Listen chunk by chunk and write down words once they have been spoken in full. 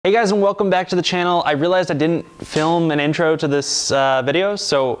Hey guys, and welcome back to the channel. I realized I didn't film an intro to this video,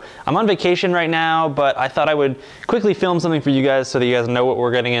 so I'm on vacation right now, but I thought I would quickly film something for you guys so that you guys know what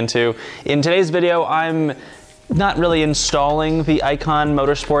we're getting into. In today's video, I'm not really installing the Ikon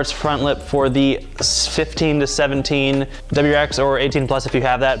Motorsports front lip for the 15 to 17 WRX or 18 plus if you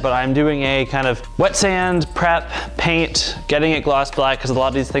have that, but I'm doing a kind of wet sand, prep, paint, getting it gloss black because a lot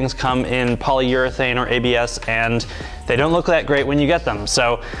of these things come in polyurethane or ABS and they don't look that great when you get them.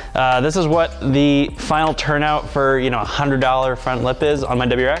 So this is what the final turnout for, you know, $100 front lip is on my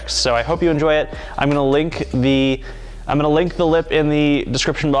WRX. So I hope you enjoy it. I'm gonna link the lip in the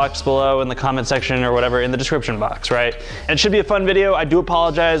description box below, in the comment section or whatever in the description box, right? And it should be a fun video. I do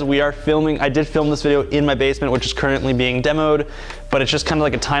apologize. I did film this video in my basement, which is currently being demoed, but it's just kind of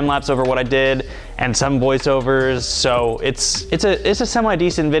like a time lapse over what I did and some voiceovers. So it's a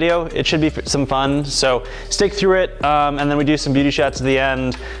semi-decent video. It should be some fun. So stick through it. And then we do some beauty shots at the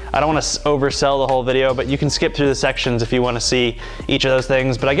end. I don't want to oversell the whole video, but you can skip through the sections if you want to see each of those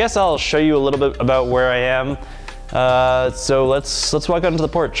things. But I guess I'll show you a little bit about where I am. So let's walk out into the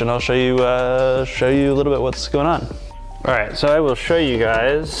porch and I'll show you a little bit what's going on. All right, so I will show you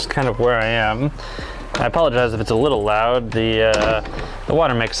guys kind of where I am. I apologize if it's a little loud. The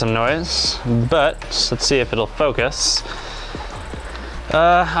water makes some noise, but let's see if it'll focus.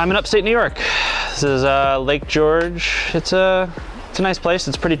 I'm in upstate New York. This is Lake George. It's a nice place.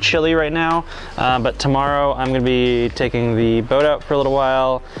 It's pretty chilly right now, but tomorrow I'm gonna be taking the boat out for a little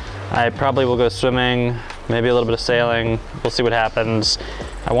while. I probably will go swimming, maybe a little bit of sailing. We'll see what happens.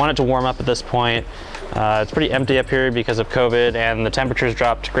 I want it to warm up at this point. It's pretty empty up here because of COVID and the temperatures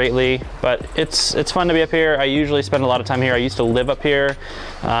dropped greatly, but it's fun to be up here. I usually spend a lot of time here. I used to live up here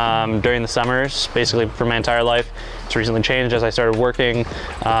during the summers, basically for my entire life. It's recently changed as I started working.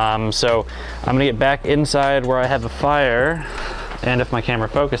 So I'm gonna get back inside where I have a fire, and if my camera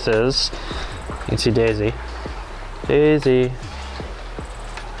focuses, you can see Daisy. Daisy.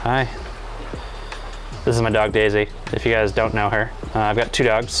 Hi. This is my dog Daisy, if you guys don't know her. I've got two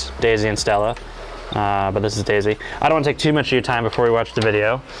dogs, Daisy and Stella, but this is Daisy. I don't want to take too much of your time before we watch the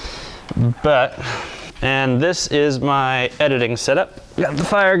video, and this is my editing setup. Got the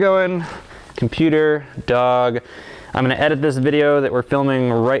fire going, computer, dog. I'm gonna edit this video that we're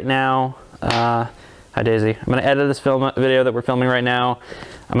filming right now. Hi Daisy. I'm gonna edit this video that we're filming right now.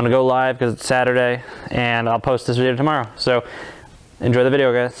 I'm gonna go live because it's Saturday, and I'll post this video tomorrow. So enjoy the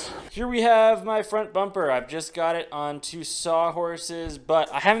video, guys. Here we have my front bumper. I've just got it on two sawhorses,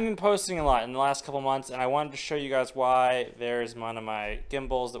 but I haven't been posting a lot in the last couple months, and I wanted to show you guys why. There's one of my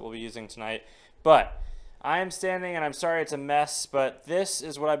gimbals that we'll be using tonight. But I am standing, and I'm sorry it's a mess, but this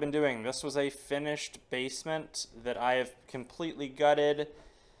is what I've been doing. This was a finished basement that I have completely gutted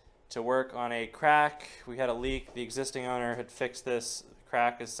to work on a crack. We had a leak. The existing owner had fixed this. The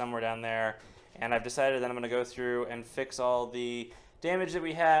crack is somewhere down there, and I've decided that I'm going to go through and fix all the damage that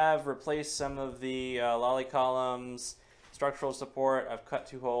we have, replace some of the lolly columns, structural support. I've cut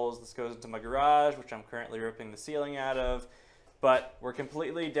two holes. This goes into my garage, which I'm currently ripping the ceiling out of. But we're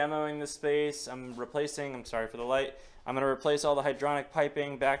completely demoing this space. I'm sorry for the light, I'm going to replace all the hydronic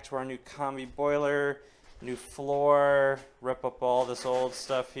piping back to our new combi boiler, new floor, rip up all this old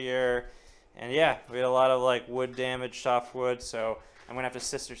stuff here. And yeah, we had a lot of like wood damage, soft wood, so I'm going to have to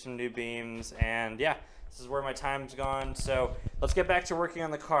sister some new beams, and yeah. This is where my time's gone, so let's get back to working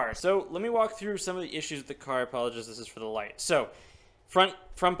on the car. So let me walk through some of the issues with the car. I apologize, this is for the light. So front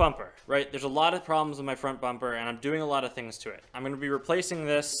bumper, right? There's a lot of problems with my front bumper, and I'm doing a lot of things to it. I'm going to be replacing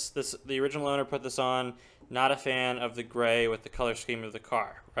this. The original owner put this on. Not a fan of the gray with the color scheme of the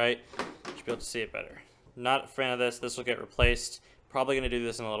car, right? You should be able to see it better. Not a fan of this. This will get replaced. Probably going to do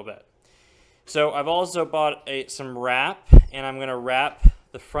this in a little bit. So I've also bought some wrap, and I'm going to wrap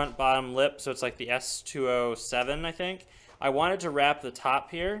the front bottom lip, so it's like the S207, I think. I wanted to wrap the top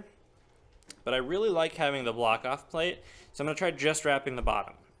here, but I really like having the block off plate, so I'm going to try just wrapping the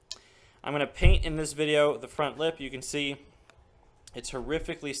bottom. I'm going to paint in this video the front lip. You can see it's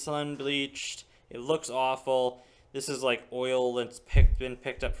horrifically sun bleached. It looks awful. This is like oil that's been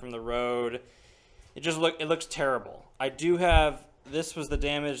picked up from the road. It looks terrible. I do have, this was the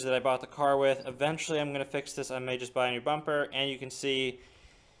damage that I bought the car with. Eventually I'm going to fix this. I may just buy a new bumper, and you can see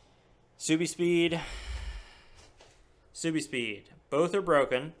Subi Speed. Both are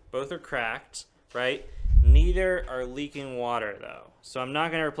broken. Both are cracked, right? Neither are leaking water, though. So I'm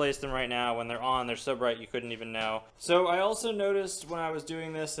not going to replace them right now. When they're on, they're so bright you couldn't even know. So I also noticed when I was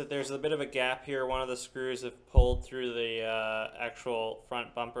doing this that there's a bit of a gap here. One of the screws have pulled through the actual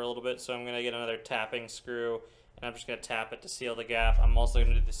front bumper a little bit. So I'm going to get another tapping screw, and I'm just going to tap it to seal the gap. I'm also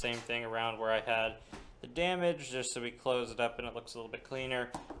going to do the same thing around where I had the damage, just so we close it up and it looks a little bit cleaner.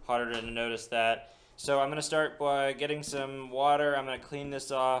 Harder to notice that. So I'm going to start by getting some water. I'm going to clean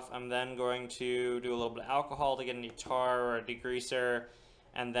this off. I'm then going to do a little bit of alcohol to get any tar or a degreaser.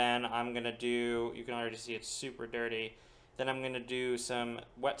 And then I'm going to do, you can already see it's super dirty. Then I'm going to do some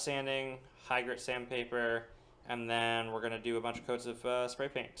wet sanding, high grit sandpaper, and then we're going to do a bunch of coats of spray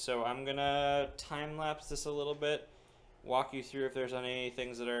paint. So I'm going to time lapse this a little bit, walk you through if there's any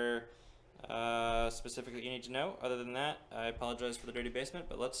things that are specific that you need to know. Other than that, I apologize for the dirty basement,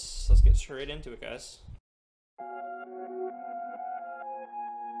 but let's get straight into it, guys.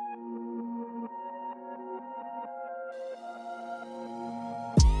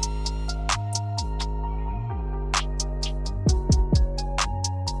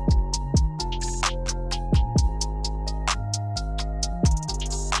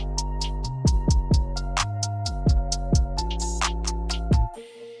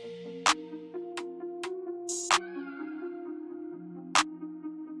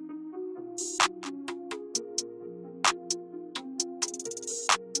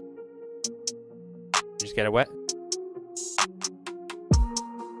 Just get it wet.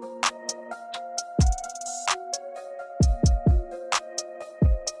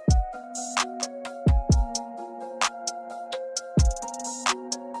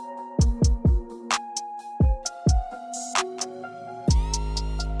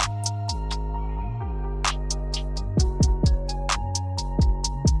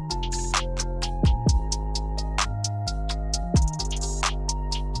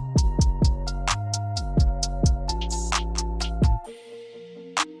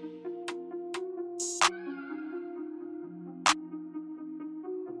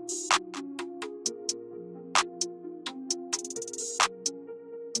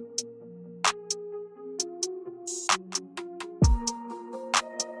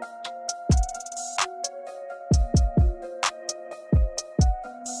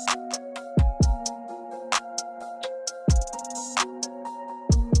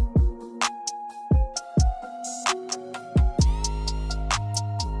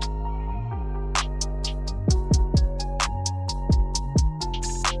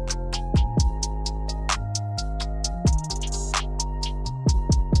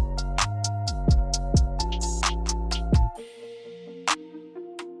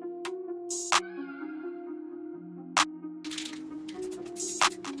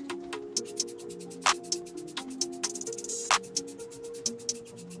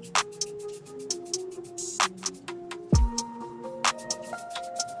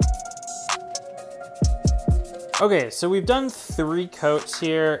 Okay, so we've done 3 coats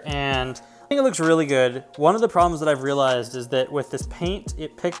here, and I think it looks really good. One of the problems that I've realized is that with this paint,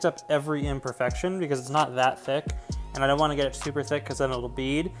 it picked up every imperfection because it's not that thick, and I don't want to get it super thick because then it'll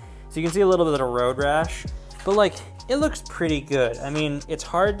bead. So you can see a little bit of road rash, but like, it looks pretty good. I mean, it's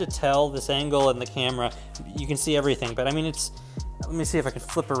hard to tell this angle in the camera. You can see everything, but I mean, let me see if I can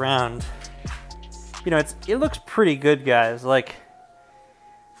flip around. You know, it looks pretty good, guys. Like,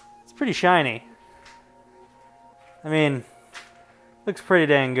 it's pretty shiny. I mean, looks pretty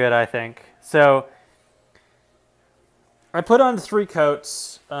dang good, I think. So, I put on 3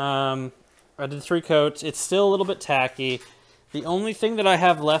 coats. I did 3 coats. It's still a little bit tacky. The only thing that I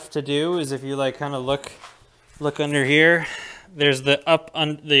have left to do is if you like kind of look under here, there's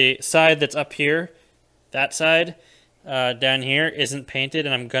the side that's up here. That side down here isn't painted,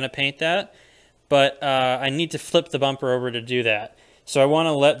 and I'm gonna paint that. But I need to flip the bumper over to do that. So I want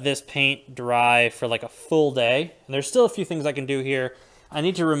to let this paint dry for like a full day. And there's still a few things I can do here. I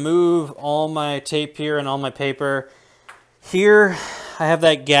need to remove all my tape here and all my paper. Here I have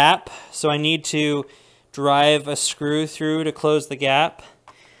that gap, so I need to drive a screw through to close the gap.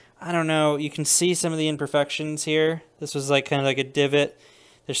 I don't know, you can see some of the imperfections here. This was like kind of like a divot.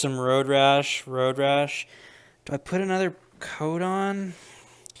 There's some road rash. Do I put another coat on?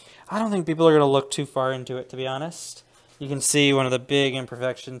 I don't think people are going to look too far into it, to be honest. You can see one of the big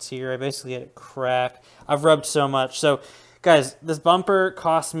imperfections here. I basically had it crack. I've rubbed so much. So, guys, this bumper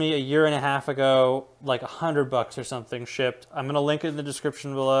cost me a year and a half ago, like $100 or something shipped. I'm going to link it in the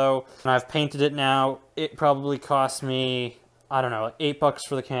description below. And I've painted it now. It probably cost me, I don't know, like $8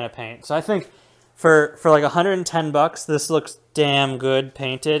 for the can of paint. So I think for like $110, this looks damn good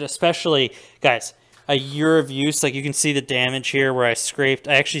painted. Especially, guys, a year of use. Like, you can see the damage here where I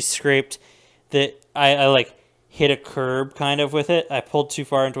actually scraped that I like hit a curb kind of with it. I pulled too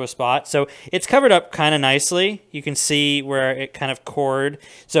far into a spot. So it's covered up kind of nicely. You can see where it kind of cored.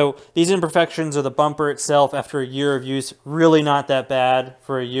 So these imperfections are the bumper itself after a year of use. Really not that bad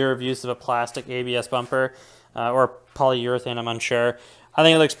for a year of use of a plastic ABS bumper or polyurethane, I'm unsure. I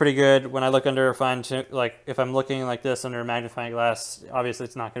think it looks pretty good. When I look under a like if I'm looking like this under a magnifying glass, obviously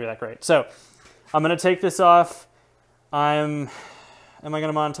it's not gonna be that great. So I'm gonna take this off. Am I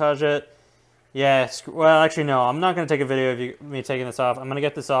gonna montage it? Yeah, well actually no, I'm not gonna take a video of me taking this off. I'm gonna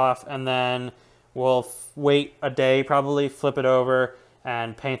get this off and then we'll wait a day probably, flip it over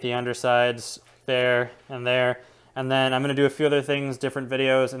and paint the undersides there and there. And then I'm gonna do a few other things, different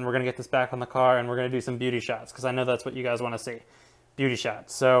videos, and we're gonna get this back on the car and we're gonna do some beauty shots because I know that's what you guys wanna see. Beauty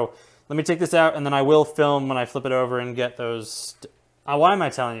shots. So let me take this out and then I will film when I flip it over and get those. Why am I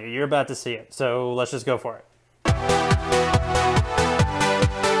telling you? You're about to see it. So let's just go for it.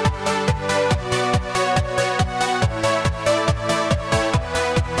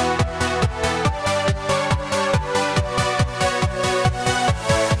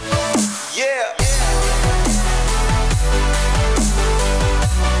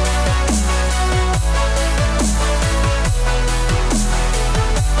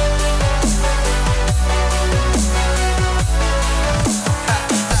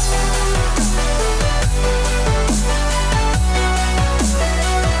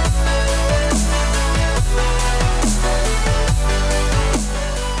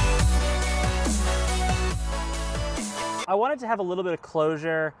 I wanted to have a little bit of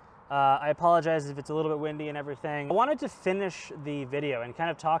closure. I apologize if it's a little bit windy and everything. I wanted to finish the video and kind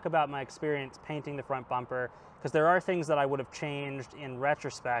of talk about my experience painting the front bumper because there are things that I would have changed in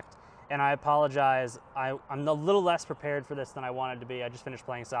retrospect, and I apologize. I'm a little less prepared for this than I wanted to be. I just finished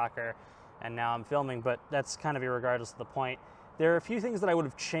playing soccer and now I'm filming, but that's kind of irregardless of the point. There are a few things that I would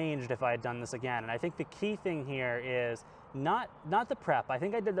have changed if I had done this again, and I think the key thing here is not the prep. I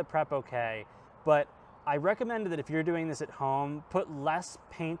think I did the prep okay, but I recommend that if you're doing this at home, put less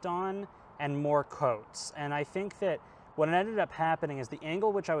paint on and more coats. And I think that what ended up happening is the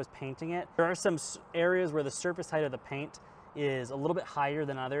angle which I was painting it, there are some areas where the surface height of the paint is a little bit higher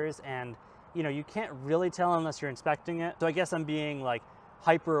than others, and you know, you can't really tell unless you're inspecting it. So I guess I'm being like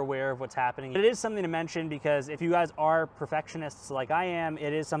hyper aware of what's happening. It is something to mention because if you guys are perfectionists like I am,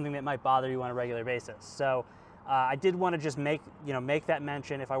 it is something that might bother you on a regular basis. So I did want to just make that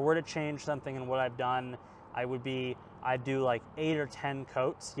mention. If I were to change something in what I've done, I'd do like 8 or 10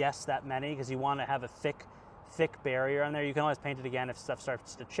 coats. Yes, that many, because you want to have a thick barrier on there. You can always paint it again if stuff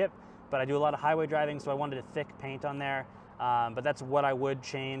starts to chip, but I do a lot of highway driving, so I wanted a thick paint on there. But that's what I would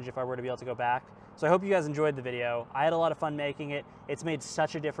change if I were to be able to go back. So I hope you guys enjoyed the video. I had a lot of fun making it. It's made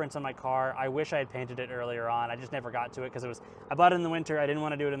such a difference on my car. I wish I had painted it earlier on. I just never got to it because I bought it in the winter. I didn't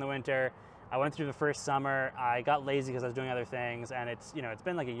want to do it in the winter. I went through the first summer. I got lazy because I was doing other things, and it's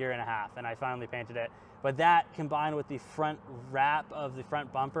been like a year and a half, and I finally painted it. But that combined with the front wrap of the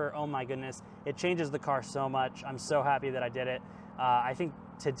front bumper, oh my goodness, it changes the car so much. I'm so happy that I did it. I think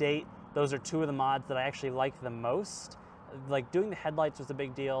to date, those are two of the mods that I actually like the most. Like doing the headlights was a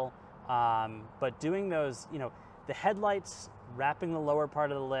big deal, but doing those, the headlights, wrapping the lower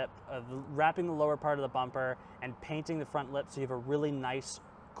part of the lip, wrapping the lower part of the bumper, and painting the front lip so you have a really nice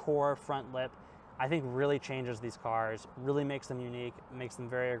core front lip, I think really changes these cars, really makes them unique, makes them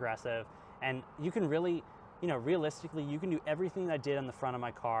very aggressive. And you can really, realistically, you can do everything that I did on the front of my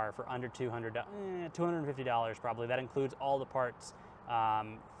car for under $250 probably. That includes all the parts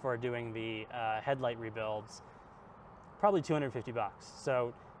for doing the headlight rebuilds, probably 250 bucks.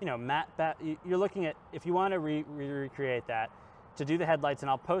 So, you're looking at, if you want to recreate that, to do the headlights, and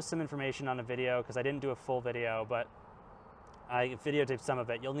I'll post some information on a video because I didn't do a full video, but I videotaped some of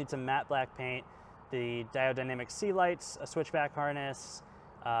it. You'll need some matte black paint, the diodynamic sea lights, a switchback harness.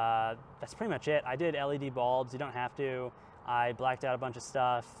 That's pretty much it. I did LED bulbs. You don't have to. I blacked out a bunch of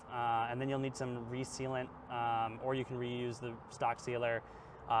stuff, and then you'll need some resealant, or you can reuse the stock sealer.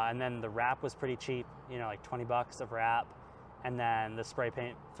 And then the wrap was pretty cheap, like 20 bucks of wrap, and then the spray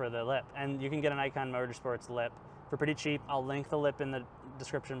paint for the lip. And you can get an Ikon Motorsports lip for pretty cheap. I'll link the lip in the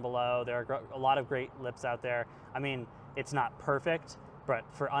description below. There are a lot of great lips out there. I mean, it's not perfect, but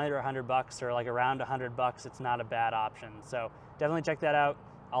for under 100 bucks or like around 100 bucks, it's not a bad option. So definitely check that out.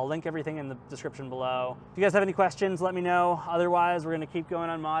 I'll link everything in the description below. If you guys have any questions, let me know. Otherwise, we're gonna keep going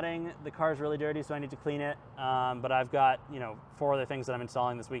on modding. The car's really dirty, so I need to clean it. But I've got, 4 other things that I'm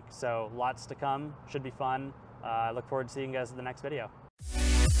installing this week, so lots to come. Should be fun. I look forward to seeing you guys in the next video.